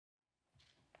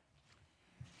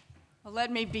Well,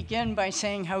 let me begin by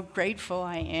saying how grateful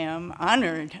I am,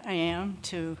 honored I am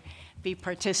to be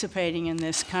participating in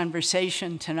this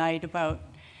conversation tonight about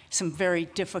some very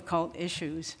difficult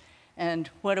issues. And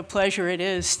what a pleasure it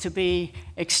is to be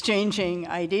exchanging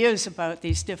ideas about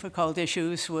these difficult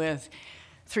issues with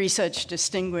three such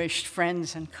distinguished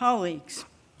friends and colleagues.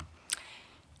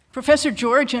 Professor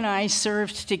George and I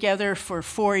served together for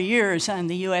 4 years on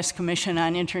the U.S. Commission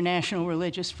on International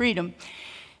Religious Freedom.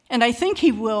 And I think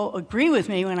he will agree with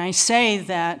me when I say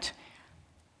that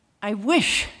I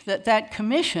wish that that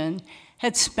commission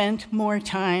had spent more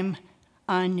time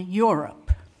on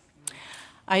Europe.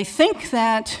 I think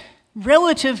that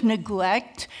relative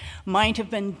neglect might have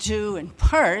been due in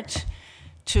part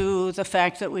to the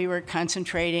fact that we were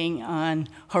concentrating on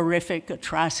horrific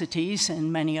atrocities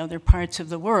in many other parts of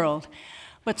the world.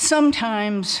 But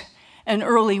sometimes an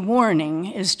early warning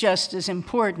is just as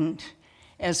important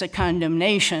as a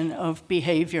condemnation of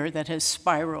behavior that has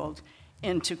spiraled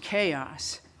into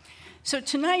chaos. So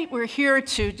tonight we're here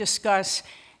to discuss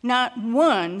not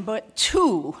one, but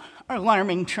two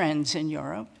alarming trends in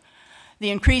Europe: the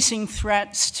increasing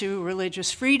threats to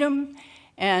religious freedom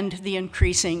and the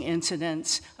increasing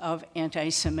incidence of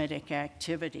anti-Semitic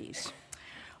activities.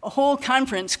 A whole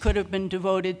conference could have been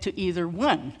devoted to either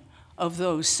one of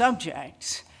those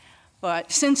subjects.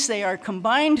 But since they are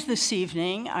combined this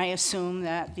evening, I assume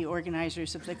that the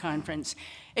organizers of the conference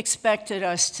expected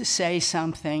us to say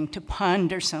something, to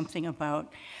ponder something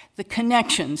about the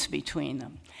connections between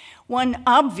them. One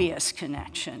obvious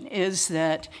connection is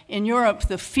that in Europe,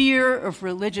 the fear of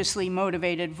religiously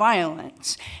motivated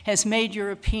violence has made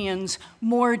Europeans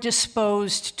more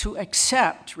disposed to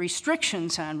accept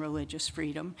restrictions on religious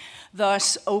freedom,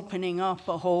 thus opening up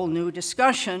a whole new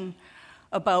discussion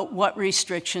about what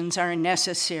restrictions are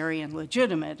necessary and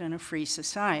legitimate in a free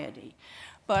society.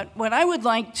 But what I would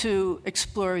like to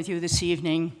explore with you this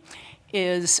evening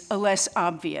is a less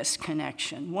obvious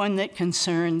connection, one that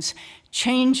concerns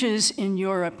changes in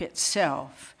Europe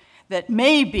itself that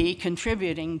may be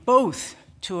contributing both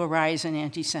to a rise in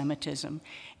anti-Semitism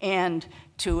and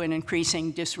to an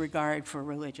increasing disregard for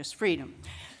religious freedom.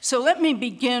 So let me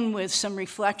begin with some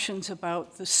reflections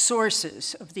about the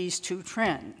sources of these two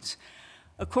trends.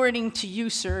 According to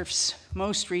USERF's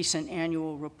most recent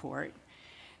annual report,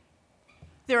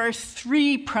 there are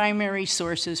three primary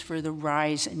sources for the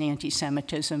rise in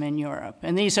anti-Semitism in Europe,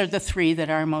 and these are the three that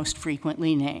are most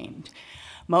frequently named.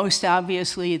 Most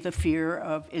obviously, the fear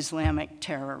of Islamic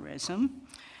terrorism,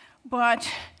 but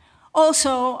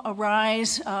also a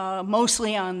rise,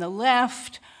 mostly on the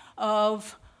left,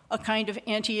 of a kind of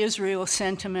anti-Israel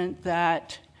sentiment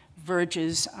that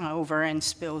verges over and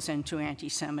spills into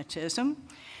anti-Semitism.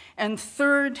 And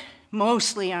third,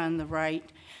 mostly on the right,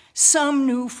 some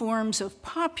new forms of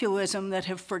populism that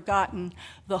have forgotten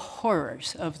the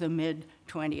horrors of the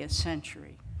mid-20th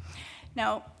century.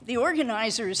 Now, the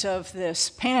organizers of this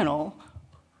panel,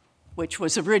 which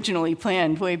was originally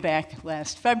planned way back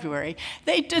last February,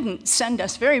 they didn't send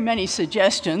us very many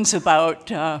suggestions about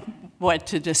what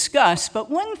to discuss, but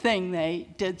one thing they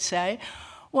did say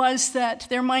was that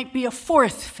there might be a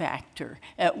fourth factor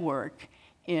at work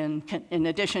in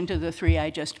addition to the three I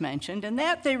just mentioned, and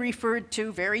that they referred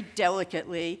to very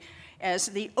delicately as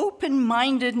the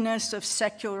open-mindedness of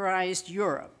secularized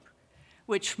Europe,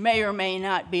 which may or may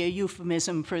not be a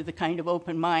euphemism for the kind of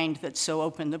open mind that's so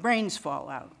open the brains fall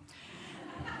out.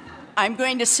 I'm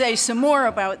going to say some more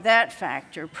about that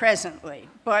factor presently,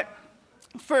 but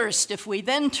first, if we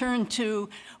then turn to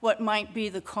what might be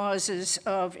the causes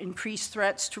of increased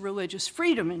threats to religious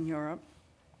freedom in Europe,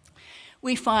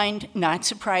 we find, not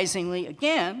surprisingly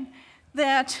again,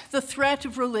 that the threat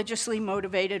of religiously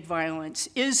motivated violence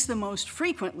is the most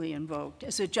frequently invoked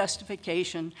as a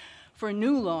justification for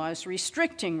new laws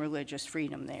restricting religious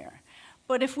freedom there.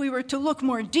 But if we were to look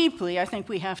more deeply, I think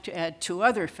we have to add two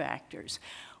other factors.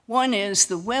 One is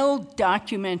the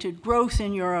well-documented growth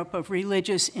in Europe of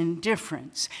religious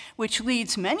indifference, which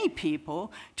leads many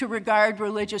people to regard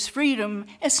religious freedom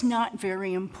as not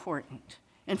very important.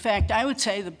 In fact, I would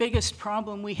say the biggest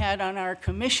problem we had on our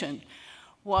commission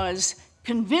was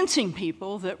convincing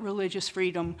people that religious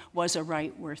freedom was a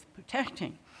right worth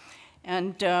protecting.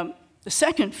 And the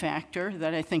second factor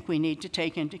that I think we need to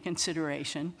take into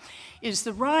consideration is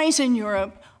the rise in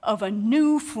Europe of a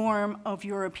new form of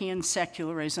European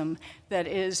secularism that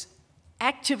is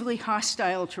actively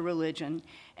hostile to religion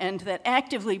and that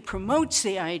actively promotes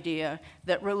the idea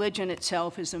that religion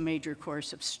itself is a major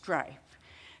cause of strife.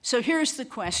 So here's the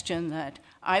question that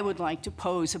I would like to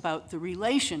pose about the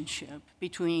relationship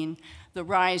between the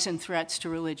rise in threats to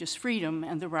religious freedom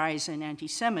and the rise in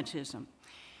anti-Semitism.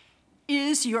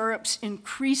 is Europe's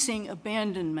increasing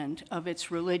abandonment of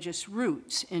its religious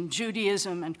roots in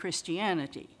Judaism and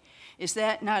Christianity. Is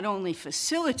that not only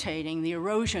facilitating the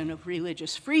erosion of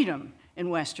religious freedom in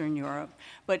Western Europe,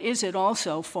 but is it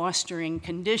also fostering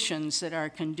conditions that are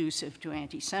conducive to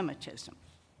anti-Semitism?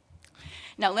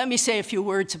 Now, let me say a few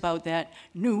words about that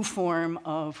new form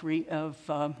of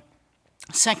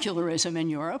secularism in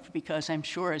Europe, because I'm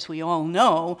sure, as we all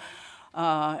know,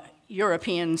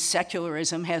 European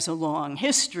secularism has a long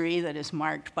history that is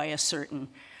marked by a certain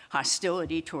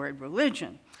hostility toward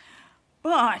religion.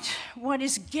 But what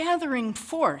is gathering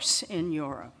force in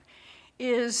Europe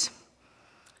is,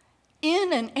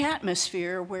 in an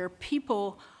atmosphere where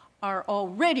people are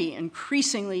already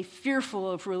increasingly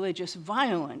fearful of religious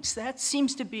violence, that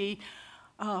seems to be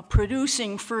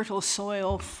producing fertile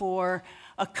soil for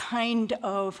a kind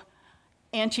of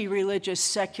anti-religious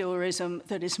secularism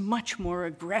that is much more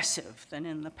aggressive than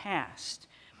in the past.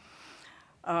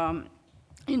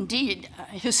 Indeed,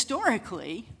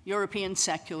 historically, European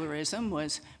secularism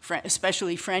was,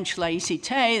 especially French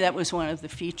laïcité, that was one of the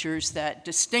features that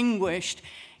distinguished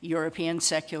European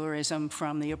secularism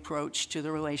from the approach to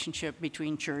the relationship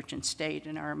between church and state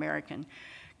in our American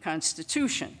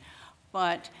Constitution.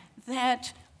 But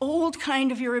that old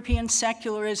kind of European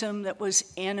secularism that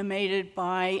was animated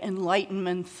by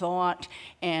Enlightenment thought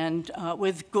and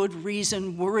with good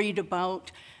reason worried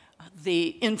about the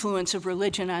influence of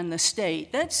religion on the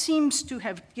state, that seems to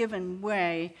have given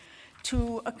way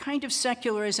to a kind of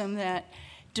secularism that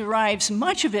derives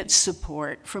much of its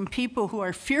support from people who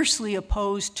are fiercely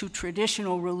opposed to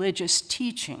traditional religious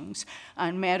teachings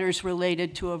on matters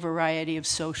related to a variety of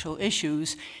social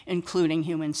issues, including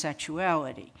human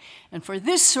sexuality. And for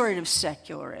this sort of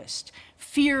secularist,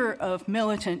 fear of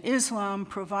militant Islam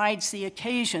provides the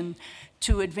occasion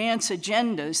to advance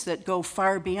agendas that go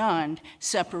far beyond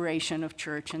separation of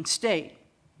church and state.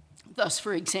 Thus,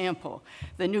 for example,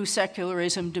 the new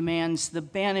secularism demands the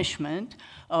banishment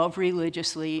of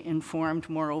religiously informed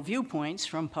moral viewpoints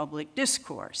from public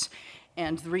discourse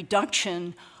and the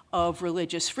reduction of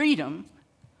religious freedom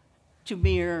to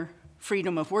mere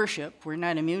freedom of worship. We're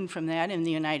not immune from that in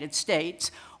the United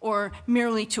States, or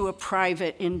merely to a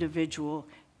private individual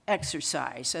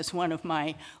exercise. As one of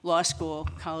my law school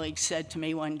colleagues said to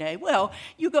me one day, well,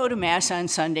 you go to Mass on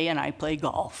Sunday and I play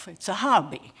golf. It's a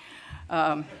hobby.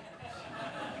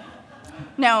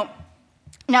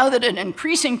 Now that an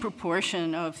increasing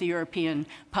proportion of the European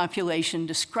population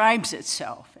describes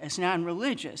itself as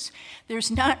non-religious, there's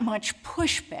not much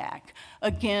pushback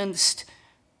against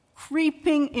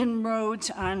creeping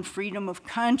inroads on freedom of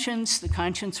conscience, the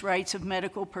conscience rights of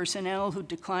medical personnel who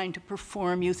decline to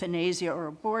perform euthanasia or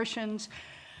abortions,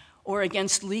 or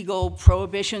against legal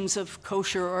prohibitions of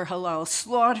kosher or halal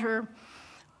slaughter,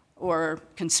 or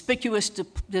conspicuous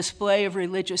display of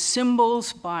religious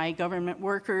symbols by government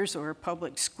workers or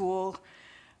public school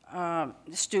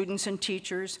students and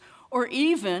teachers, or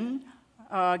even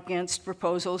against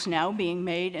proposals now being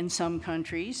made in some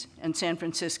countries, in San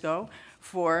Francisco,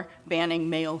 for banning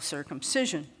male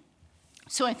circumcision.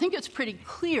 So I think it's pretty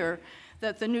clear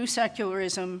that the new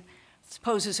secularism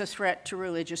poses a threat to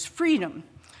religious freedom.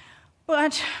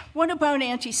 But what about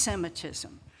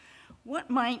anti-Semitism?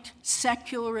 What might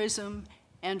secularism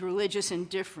and religious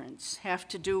indifference have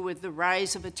to do with the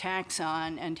rise of attacks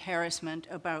on and harassment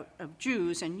of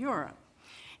Jews in Europe?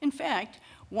 In fact,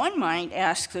 one might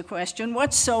ask the question,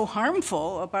 what's so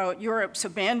harmful about Europe's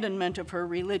abandonment of her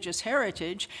religious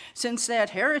heritage, since that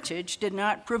heritage did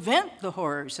not prevent the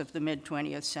horrors of the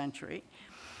mid-20th century?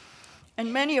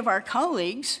 And many of our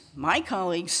colleagues, my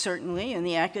colleagues certainly in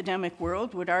the academic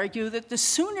world, would argue that the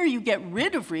sooner you get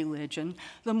rid of religion,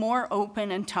 the more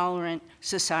open and tolerant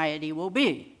society will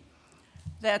be.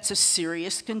 That's a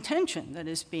serious contention that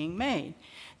is being made.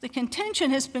 The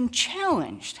contention has been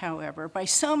challenged, however, by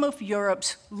some of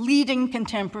Europe's leading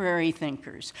contemporary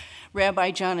thinkers.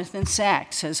 Rabbi Jonathan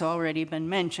Sacks has already been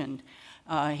mentioned.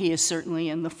 He is certainly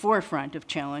in the forefront of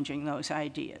challenging those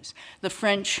ideas. The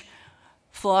French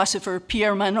philosopher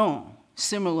Pierre Manon,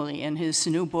 similarly in his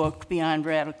new book, Beyond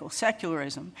Radical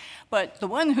Secularism. But the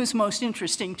one who's most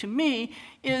interesting to me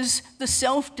is the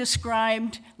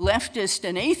self-described leftist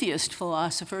and atheist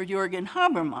philosopher Jürgen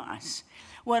Habermas.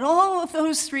 What all of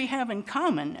those three have in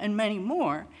common, and many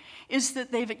more, is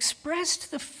that they've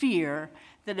expressed the fear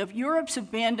that of Europe's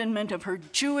abandonment of her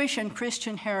Jewish and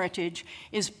Christian heritage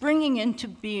is bringing into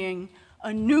being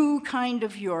a new kind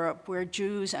of Europe where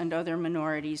Jews and other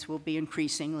minorities will be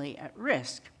increasingly at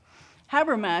risk.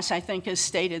 Habermas, I think, has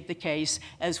stated the case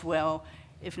as well,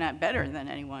 if not better than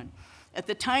anyone. At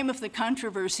the time of the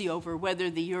controversy over whether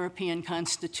the European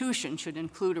Constitution should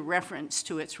include a reference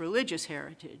to its religious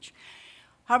heritage,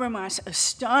 Habermas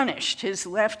astonished his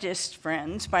leftist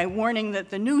friends by warning that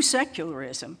the new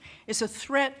secularism is a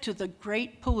threat to the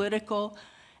great political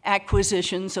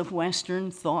acquisitions of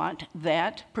Western thought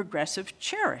that progressives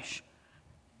cherish: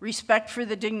 respect for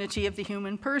the dignity of the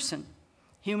human person,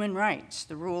 human rights,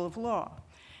 the rule of law.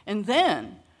 And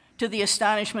then, to the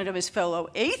astonishment of his fellow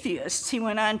atheists, he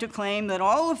went on to claim that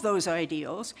all of those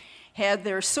ideals had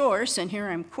their source, and here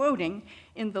I'm quoting,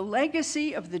 in the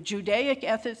legacy of the Judaic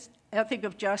ethic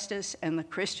of justice and the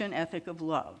Christian ethic of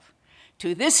love.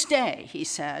 To this day, he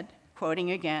said,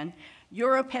 quoting again,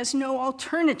 Europe has no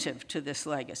alternative to this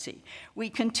legacy. We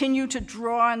continue to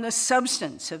draw on the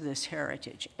substance of this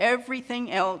heritage.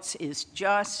 Everything else is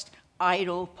just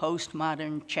idle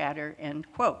postmodern chatter,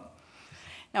 end quote.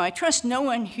 Now, I trust no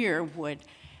one here would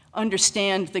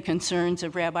understand the concerns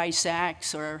of Rabbi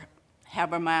Sachs or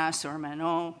Habermas or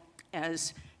Manon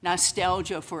as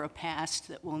nostalgia for a past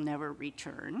that will never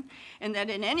return, and that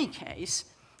in any case,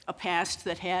 a past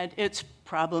that had its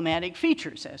problematic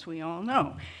features, as we all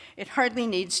know. It hardly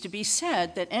needs to be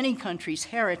said that any country's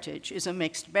heritage is a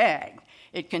mixed bag.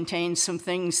 It contains some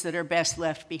things that are best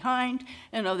left behind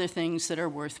and other things that are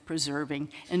worth preserving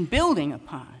and building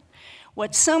upon.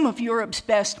 What some of Europe's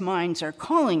best minds are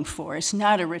calling for is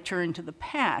not a return to the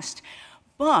past,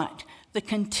 but the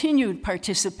continued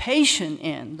participation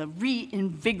in, the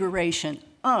reinvigoration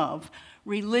of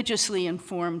religiously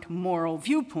informed moral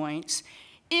viewpoints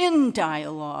in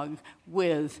dialogue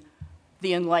with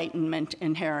the Enlightenment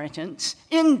inheritance,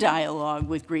 in dialogue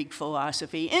with Greek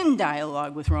philosophy, in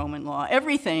dialogue with Roman law,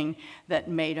 everything that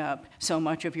made up so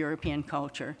much of European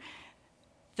culture.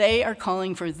 They are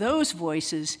calling for those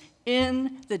voices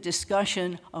in the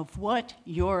discussion of what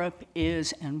Europe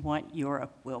is and what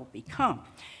Europe will become.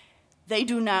 They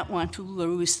do not want to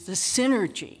lose the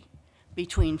synergy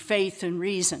between faith and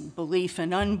reason, belief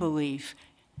and unbelief,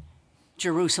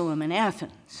 Jerusalem and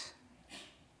Athens.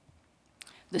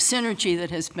 The synergy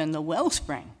that has been the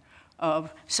wellspring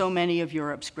of so many of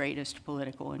Europe's greatest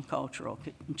political and cultural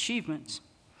achievements.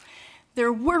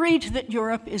 They're worried that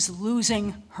Europe is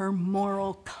losing her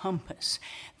moral compass.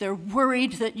 They're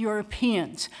worried that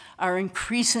Europeans are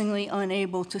increasingly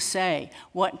unable to say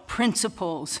what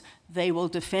principles they will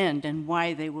defend and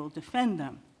why they will defend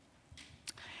them.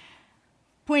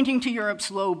 Pointing to Europe's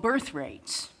low birth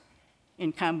rates,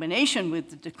 in combination with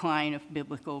the decline of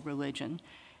biblical religion,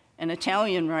 an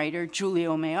Italian writer,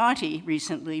 Giulio Meotti,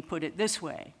 recently put it this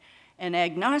way: an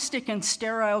agnostic and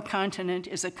sterile continent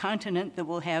is a continent that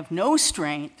will have no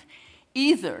strength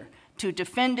either to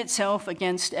defend itself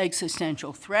against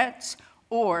existential threats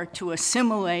or to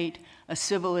assimilate a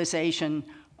civilization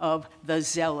of the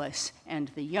zealous and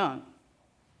the young.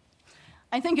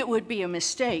 I think it would be a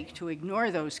mistake to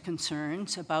ignore those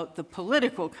concerns about the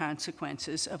political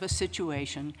consequences of a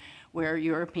situation where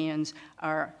Europeans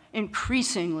are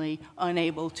increasingly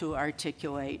unable to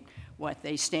articulate what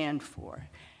they stand for.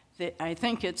 I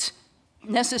think it's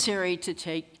necessary to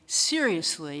take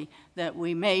seriously that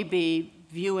we may be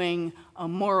viewing a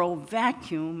moral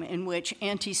vacuum in which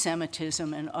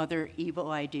anti-Semitism and other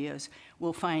evil ideas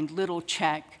will find little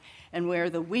check, and where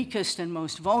the weakest and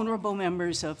most vulnerable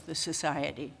members of the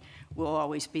society will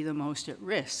always be the most at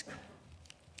risk.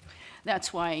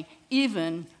 That's why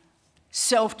even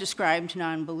self-described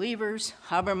non-believers,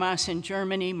 Habermas in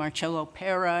Germany, Marcello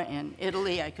Pera in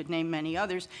Italy, I could name many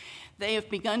others, they have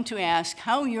begun to ask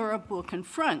how Europe will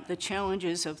confront the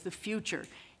challenges of the future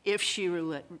if she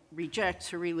rejects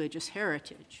her religious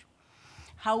heritage.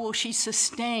 How will she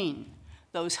sustain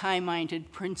those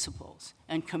high-minded principles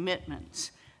and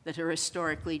commitments that are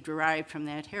historically derived from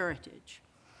that heritage?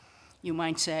 You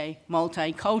might say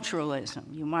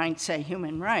multiculturalism, you might say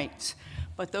human rights,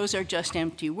 but those are just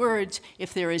empty words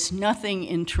if there is nothing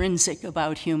intrinsic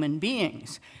about human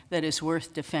beings that is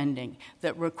worth defending,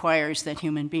 that requires that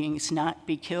human beings not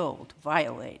be killed,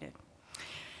 violated.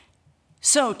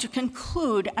 So to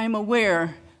conclude, I'm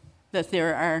aware that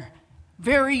there are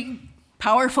very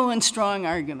powerful and strong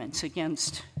arguments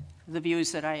against the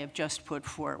views that I have just put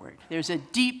forward. There's a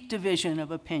deep division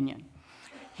of opinion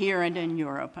here and in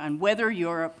Europe on whether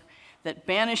Europe that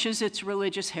banishes its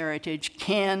religious heritage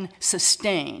can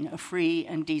sustain a free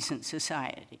and decent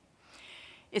society.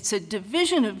 It's a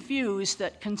division of views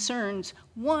that concerns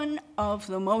one of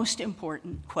the most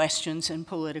important questions in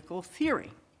political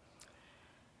theory.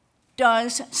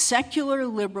 Does secular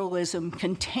liberalism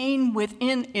contain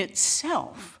within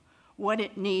itself what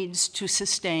it needs to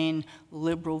sustain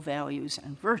liberal values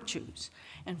and virtues?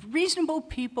 And reasonable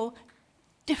people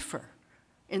differ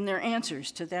in their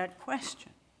answers to that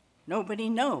question. Nobody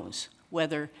knows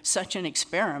whether such an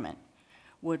experiment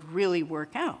would really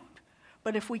work out.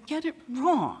 But if we get it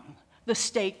wrong, the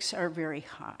stakes are very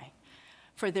high.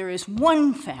 For there is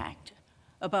one fact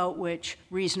about which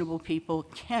reasonable people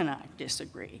cannot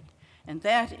disagree, and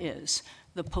that is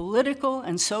the political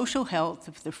and social health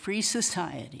of the free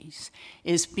societies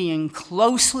is being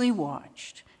closely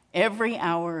watched every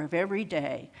hour of every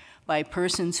day by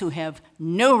persons who have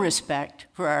no respect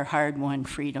for our hard-won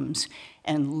freedoms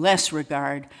and less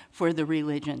regard for the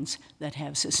religions that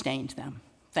have sustained them.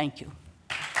 Thank you.